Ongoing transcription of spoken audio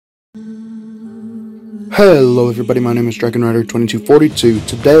Hello everybody, my name is DragonRider2242.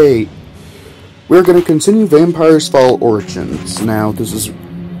 Today, we're going to continue Vampire's Fall Origins. Now, this is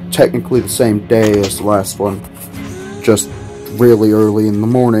technically the same day as the last one, just really early in the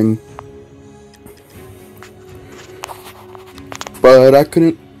morning. But I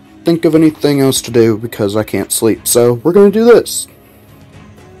couldn't think of anything else to do because I can't sleep, so we're going to do this.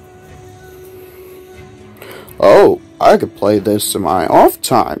 Oh, I could play this in my off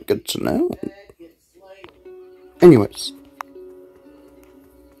time, good to know. Anyways,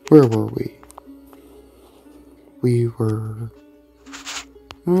 where were we? We were,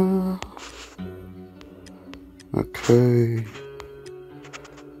 okay,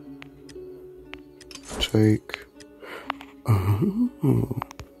 take,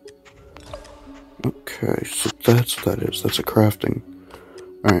 okay, so that's what that is, that's a crafting.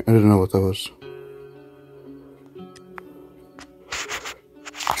 Alright, I didn't know what that was.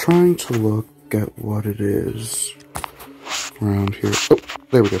 Trying to look at what it is around here. Oh,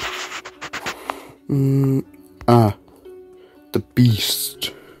 there we go. The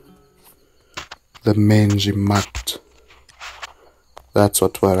beast. The mangy mutt. That's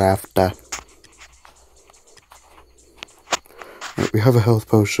what we're after. Right, we have a health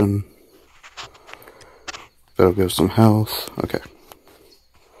potion. That'll give some health. Okay.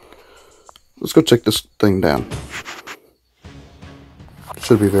 Let's go check this thing down.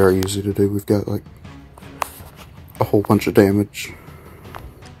 Should be very easy to do. We've got like a whole bunch of damage.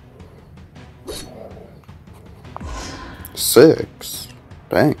 6.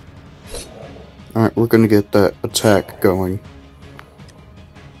 Dang. Alright, we're gonna get that attack going.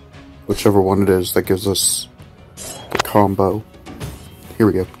 Whichever one it is that gives us the combo. Here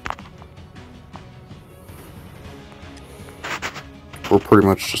we go. We're pretty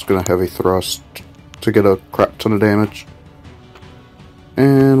much just gonna heavy thrust to get a crap ton of damage.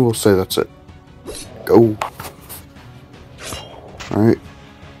 And we'll say that's it. Go. Alright.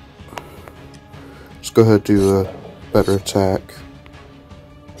 Let's go ahead and do a better attack.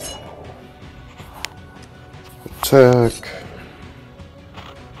 Attack.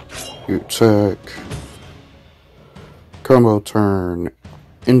 You attack. Combo turn.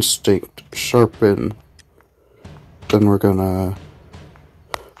 Instinct. Sharpen. Then we're gonna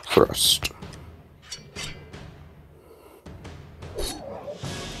thrust.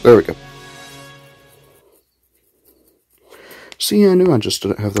 There we go. See, I knew I just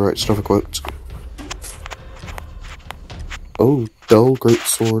didn't have the right stuff equipped. Oh, dull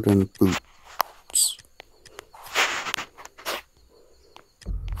greatsword and boots.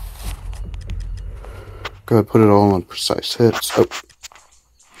 Go ahead, put it all on precise hits. Oh,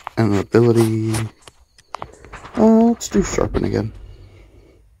 and an ability. Let's do sharpen again.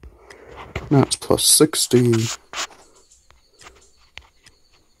 Now it's plus 60.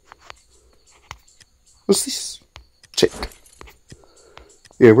 What's this? Tick.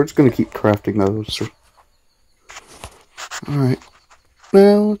 Yeah, we're just gonna keep crafting those. Alright.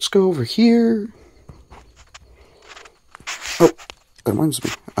 Now, let's go over here. Oh, that reminds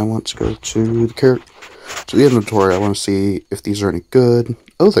me. I want to go to the inventory. I want to see if these are any good.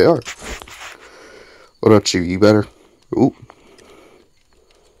 Oh, they are. What about you? You better? Ooh.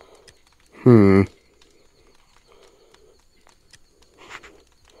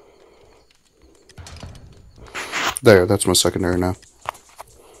 There, that's my secondary now.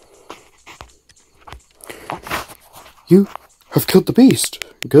 You have killed the beast.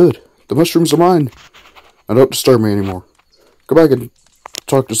 Good. The mushrooms are mine. Now don't disturb me anymore. Go back and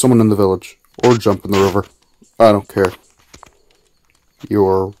talk to someone in the village. Or jump in the river. I don't care.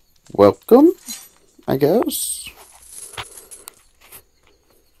 You're welcome, I guess?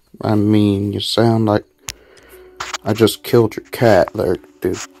 I mean, you sound like I just killed your cat there,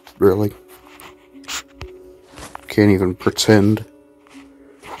 dude. Really? Can't even pretend.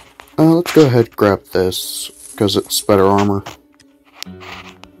 Let's go ahead and grab this, because it's better armor.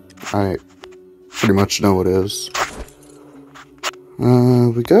 I pretty much know what it is.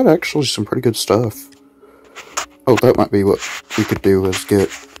 We got actually some pretty good stuff. Oh, that might be what we could do, is get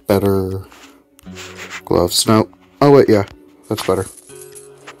better gloves. No. Oh, wait, yeah. That's better.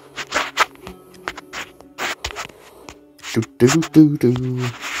 Do-do-do-do.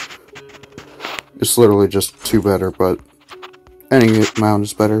 It's literally just 2 better, but any amount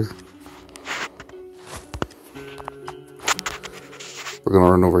is better. We're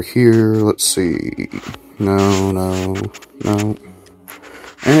gonna run over here. Let's see. No, no, no.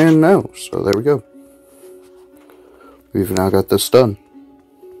 And no. So there we go. We've now got this done.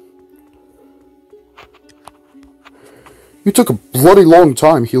 You took a bloody long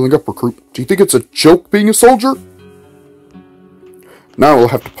time healing up, recruit. Do you think it's a joke being a soldier? Now I'll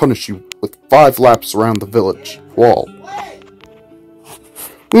have to punish you with 5 laps around the village wall.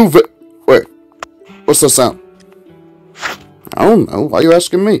 Move it! Wait, what's that sound? I don't know. Why are you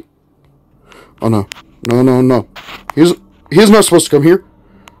asking me? Oh no. No, no, no. He's not supposed to come here.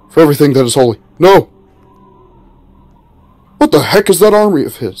 For everything that is holy. No! What the heck is that army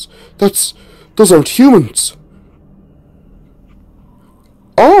of his? Those aren't humans.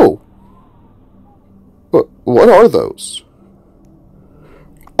 Oh! What are those?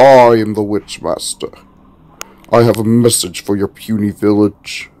 I am the Witchmaster. I have a message for your puny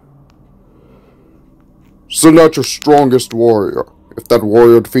village. Send out your strongest warrior. If that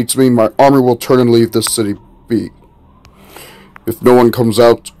warrior defeats me, my army will turn and leave this city be. If no one comes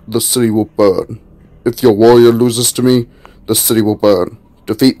out, the city will burn. If your warrior loses to me, the city will burn.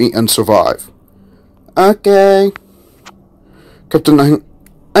 Defeat me and survive. Okay. Captain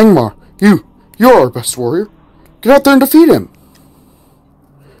Angmar, you're our best warrior. Get out there and defeat him.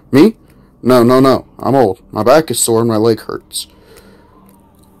 Me? No. I'm old. My back is sore and my leg hurts.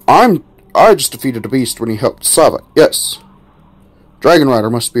 I just defeated a beast when he helped Sava. Yes. Dragon Rider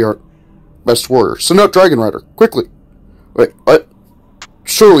must be our best warrior. Send out Dragon Rider, quickly. Wait, what?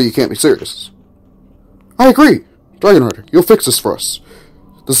 Surely you can't be serious. I agree. Dragon Rider, you'll fix this for us.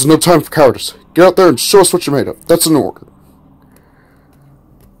 This is no time for cowardice. Get out there and show us what you're made of. That's an order.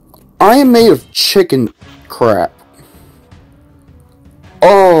 I am made of chicken crap.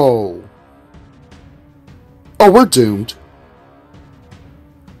 Oh, we're doomed.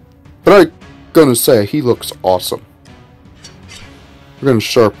 But I'm gonna say, he looks awesome. We're gonna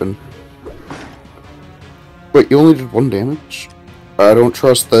sharpen. Wait, you only did 1 damage? I don't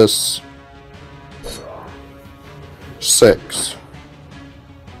trust this. 6.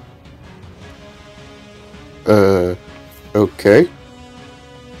 Okay.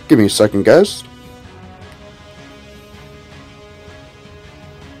 Give me a second, guys.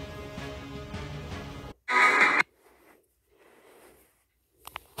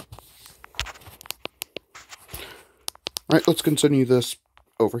 Alright, let's continue this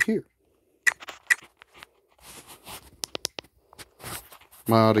over here.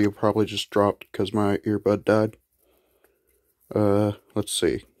 My audio probably just dropped because my earbud died. Let's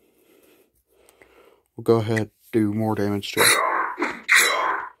see. We'll go ahead and do more damage to it.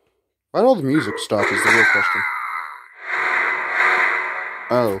 Why'd all the music stop is the real question.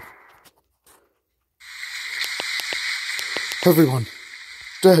 Oh. Everyone.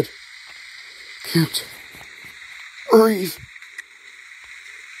 Dead. Can't breathe.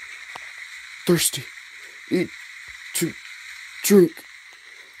 Thirsty. Need to drink.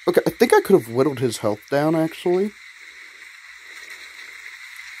 Okay, I think I could have whittled his health down, actually.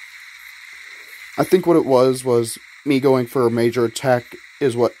 I think what it was me going for a major attack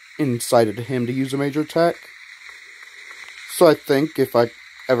is what incited him to use a major attack. So I think if I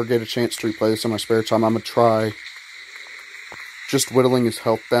ever get a chance to replay this in my spare time, I'm going to try just whittling his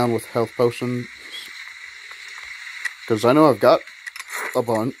health down with health potions. Because I know I've got a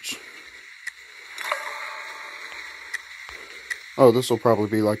bunch. Oh, this will probably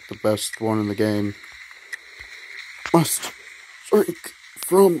be like the best one in the game. Must drink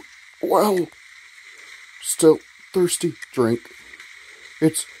from well. Still thirsty. Drink.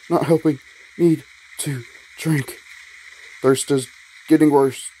 It's not helping. Need to drink. Thirst is getting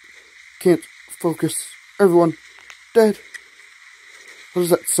worse. Can't focus. Everyone dead. What is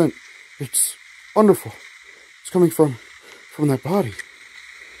that scent? It's wonderful. It's coming from that body.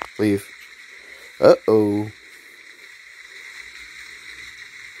 Leave. Uh-oh.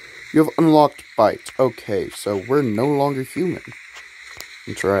 You have unlocked Bite. Okay, so we're no longer human.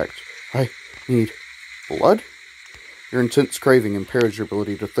 Interact. I need blood? Your intense craving impairs your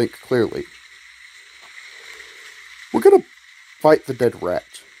ability to think clearly. We're gonna fight the dead rat.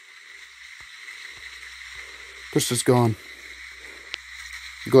 Chris is gone.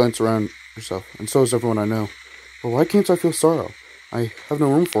 You glance around yourself, and so is everyone I know. But why can't I feel sorrow? I have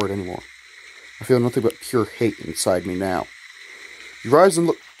no room for it anymore. I feel nothing but pure hate inside me now. You rise and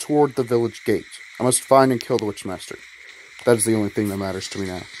look toward the village gate. I must find and kill the Witchmaster. That is the only thing that matters to me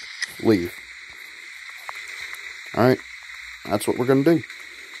now. Leave. Alright. That's what we're gonna do.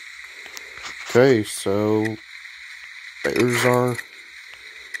 Okay, so there's our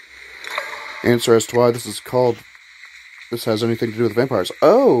answer as to why this is called... This has anything to do with vampires.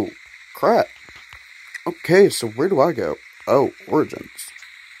 Oh, crap. Okay, so where do I go? Oh, Origins.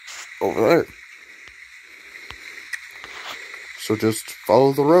 Over there. So just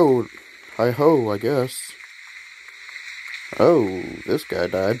follow the road. Hi-ho, I guess. Oh, this guy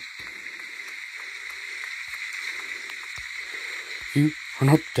died. You are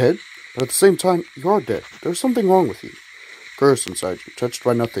not dead, but at the same time, you are dead. There's something wrong with you. Curse inside you, touched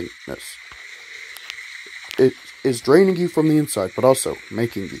by nothingness. It is draining you from the inside, but also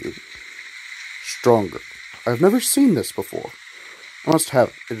making you stronger. I have never seen this before. I must have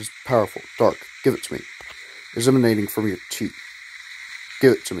it. It is powerful, dark. Give it to me. It is emanating from your teeth.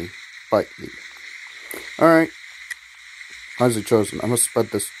 Give it to me. Bite me. Alright. Wisely chosen. I must spread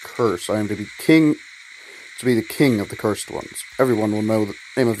this curse. I am to be the king of the cursed ones. Everyone will know the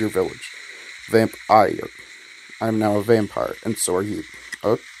name of your village. Vampire. I am now a vampire, and so are you.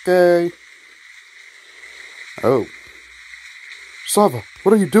 Okay. Oh. Sava,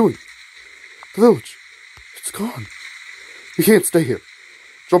 what are you doing? The village. It's gone. You can't stay here.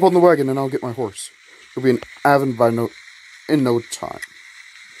 Jump on the wagon and I'll get my horse. You'll be in Avon in no time.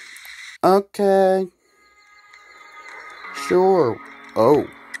 Okay. Sure. Oh.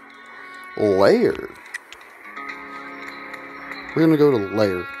 Lair. We're gonna go to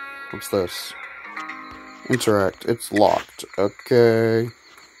Lair. What's this? Interact. It's locked. Okay.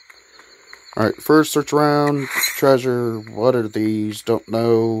 Alright, first search around. Treasure. What are these? Don't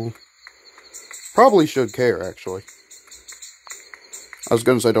know. Probably should care, actually. I was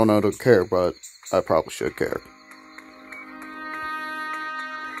gonna say don't know, don't care, but I probably should care.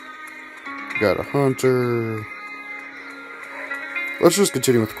 Got a hunter. Let's just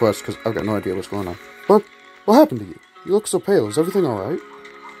continue with the quest, because I've got no idea what's going on. What happened to you? You look so pale. Is everything alright?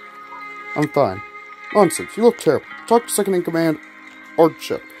 I'm fine. Nonsense. You look terrible. Talk to second in command,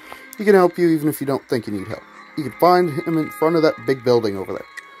 Archip. He can help you even if you don't think you need help. You can find him in front of that big building over there.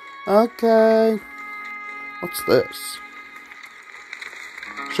 Okay. What's this?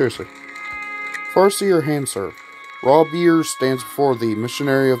 Seriously. Farseer Handserve. Raw Beer stands before the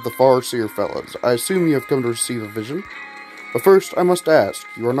missionary of the Farseer Fellows. I assume you have come to receive a vision. But first, I must ask,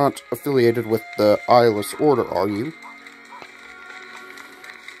 you are not affiliated with the Eyeless Order, are you?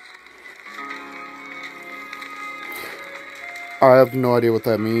 I have no idea what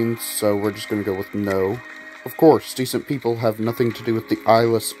that means, so we're just going to go with no. Of course, decent people have nothing to do with the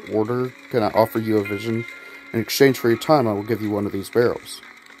Eyeless Order. Can I offer you a vision? In exchange for your time, I will give you one of these barrels.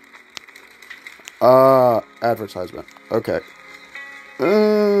 Advertisement. Okay.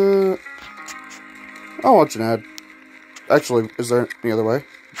 I'll watch an ad. Actually, is there any other way?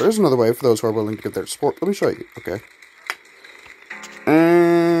 There is another way for those who are willing to give their support. Let me show you. Okay.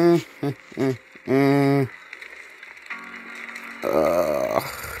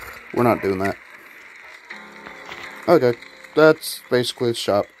 We're not doing that. Okay. That's basically the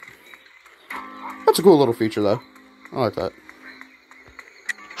shop. That's a cool little feature, though. I like that.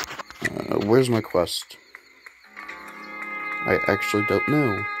 Where's my quest? I actually don't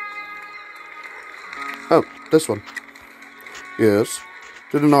know. Oh, this one. Yes.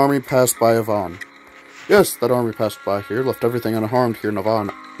 Did an army pass by Avon? Yes, that army passed by here, left everything unharmed here in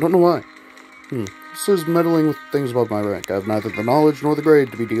Avon. Don't know why. This is meddling with things above my rank. I have neither the knowledge nor the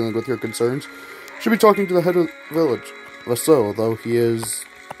grade to be dealing with your concerns. Should be talking to the head of the village. Vassaux, although he is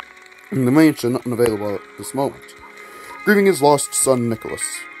in the mansion, unavailable at this moment. Grieving his lost son, Nicholas.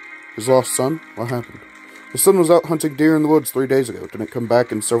 His lost son? What happened? His son was out hunting deer in the woods 3 days ago. Didn't come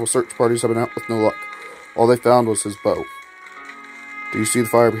back, and several search parties have been out with no luck. All they found was his bow. Do you see the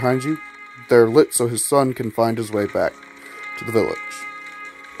fire behind you? They're lit so his son can find his way back to the village.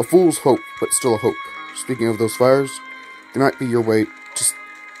 A fool's hope, but still a hope. Speaking of those fires, they might be your way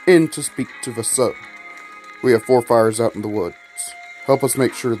to speak to Vassaux. We have 4 fires out in the woods. Help us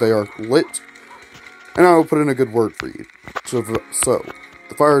make sure they are lit, and I will put in a good word for you. To Vassaux.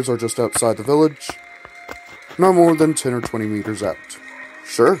 The fires are just outside the village, not more than 10 or 20 meters out.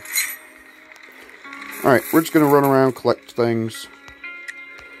 Sure. Alright, we're just going to run around, collect things.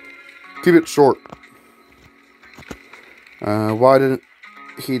 Keep it short. Why didn't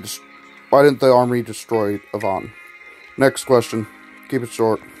the army destroy Avon? Next question. Keep it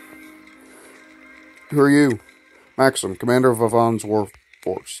short. Who are you? Maxim, commander of Avon's war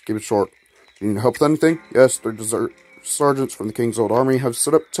force. Keep it short. Do you need help with anything? Yes, their sergeants from the King's Old Army have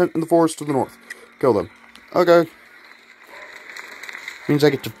set up a tent in the forest to the north. Kill them. Okay. Means I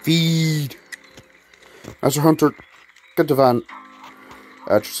get to feed. Master Hunter Katavan.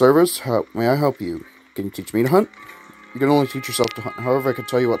 At your service, how may I help you? Can you teach me to hunt? You can only teach yourself to hunt. However, I can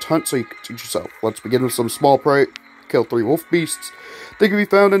tell you what to hunt so you can teach yourself. Let's begin with some small prey. Kill 3 wolf beasts. They can be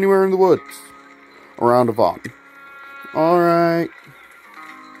found anywhere in the woods. Around Avon. Alright.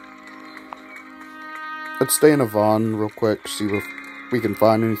 Let's stay in Avon real quick, see if we can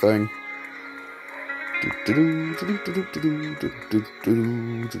find anything. Here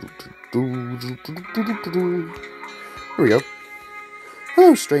we go.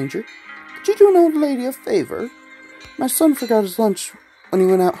 Hello, stranger. Could you do an old lady a favor? My son forgot his lunch when he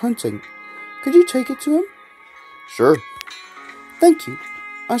went out hunting. Could you take it to him? Sure. Thank you.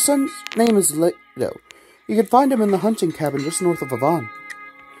 My son's name is Leto. You can find him in the hunting cabin just north of Avon.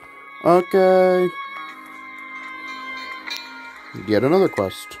 Okay. Yet another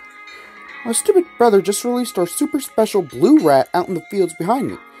quest. My stupid brother just released our super special blue rat out in the fields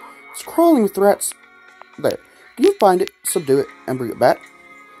behind me. It's crawling with the rats. There. Can you find it, subdue it, and bring it back?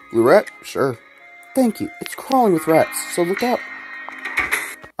 Blue rat? Sure. Thank you. It's crawling with rats, so look out.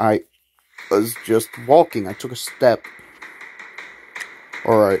 I was just walking. I took a step.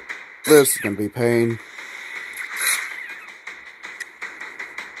 Alright. This is gonna be pain.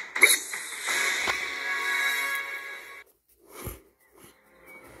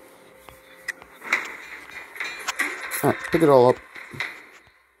 Alright, pick it all up.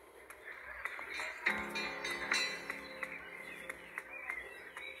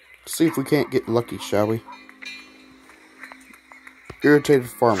 See if we can't get lucky, shall we? Irritated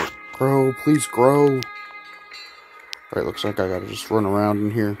farmer. Grow, please grow. Alright, looks like I gotta just run around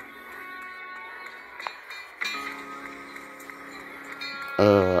in here.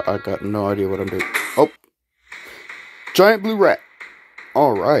 I got no idea what I'm doing. Oh! Giant blue rat.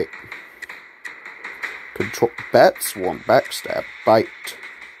 Alright. Control. Bat swarm. Backstab. Bite.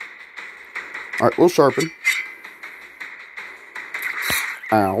 Alright, we'll sharpen.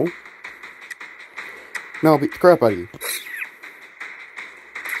 Ow. Now I'll beat the crap out of you.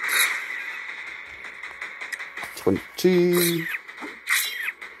 20.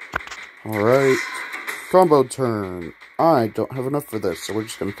 Alright. Combo turn. I don't have enough for this, so we're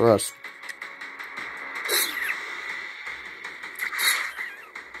just gonna thrust.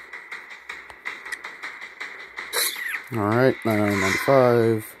 Alright,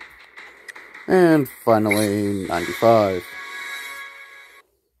 95. And finally, 95.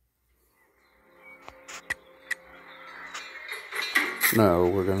 No,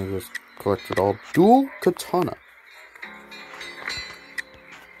 we're gonna just collect it all. Dual katana.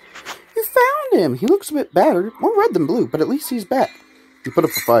 You found him! He looks a bit battered. More red than blue, but at least he's back. You put up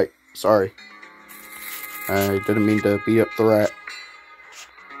a fight. Sorry. I didn't mean to beat up the rat.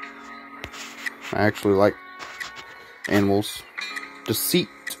 I actually like animals. Deceit.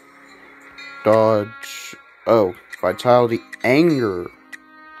 Dodge. Oh, vitality. Anger.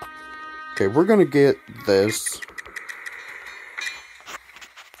 Okay, we're gonna get this.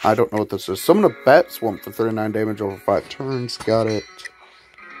 I don't know what this is. Summon a bat swarm for 39 damage over 5 turns. Got it.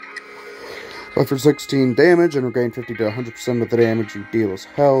 For 16 damage and regain 50 to 100% of the damage you deal as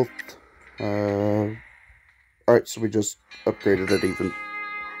health. Alright, so we just upgraded it even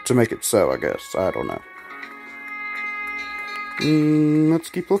to make it so, I guess. I don't know. Let's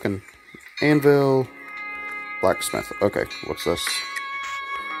keep looking. Anvil. Blacksmith. Okay, what's this?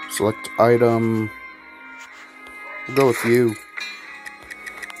 Select item. We'll go with you.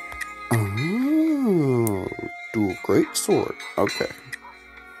 Oh, dual greatsword. Okay.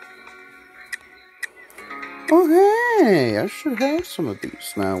 Oh, hey, I should have some of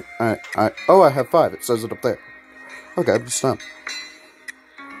these now. Oh, I have 5. It says it up there. Okay, I'm just done.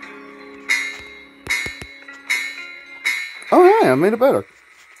 Oh, hey, I made it better.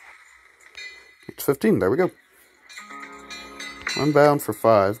 It's 15. There we go. Unbound for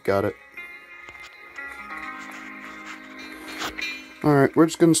 5. Got it. Alright, we're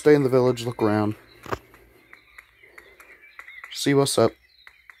just gonna stay in the village, look around. See what's up.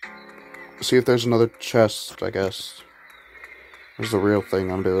 See if there's another chest, I guess. Is the real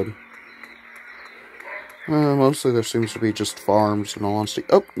thing I'm doing. Mostly there seems to be just farms, in all honesty.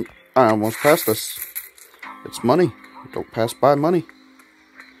 Oh, I almost passed this. It's money. Don't pass by money.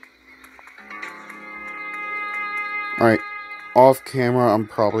 Alright, off camera, I'm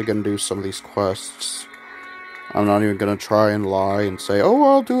probably gonna do some of these quests. I'm not even gonna try and lie and say, oh,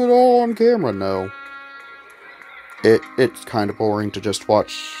 I'll do it all on camera. No. It's kind of boring to just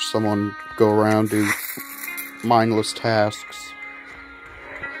watch someone go around do mindless tasks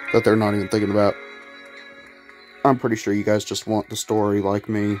that they're not even thinking about. I'm pretty sure you guys just want the story like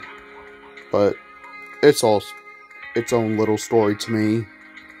me, but it's all its own little story to me.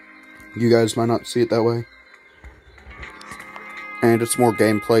 You guys might not see it that way. And it's more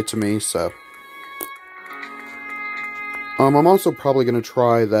gameplay to me, so. I'm also probably going to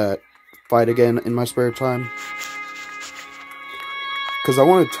try that fight again in my spare time. Because I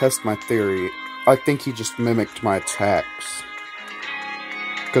want to test my theory. I think he just mimicked my attacks.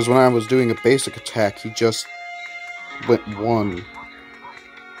 Because when I was doing a basic attack, he just went 1.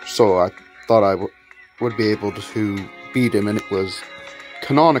 So I thought I would be able to beat him, and it was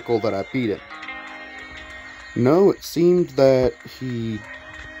canonical that I beat him. No, it seemed that he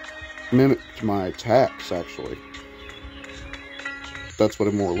mimicked my attacks, actually. That's what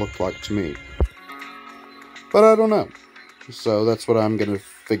it more looked like to me. But I don't know. So that's what I'm going to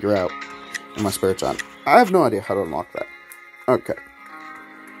figure out. in my spare time. I have no idea how to unlock that. Okay.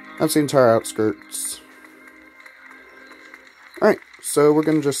 That's the entire outskirts. Alright, so we're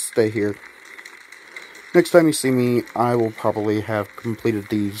gonna just stay here. Next time you see me, I will probably have completed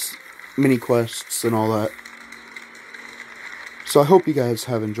these mini quests and all that. So I hope you guys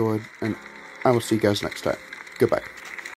have enjoyed, and I will see you guys next time. Goodbye.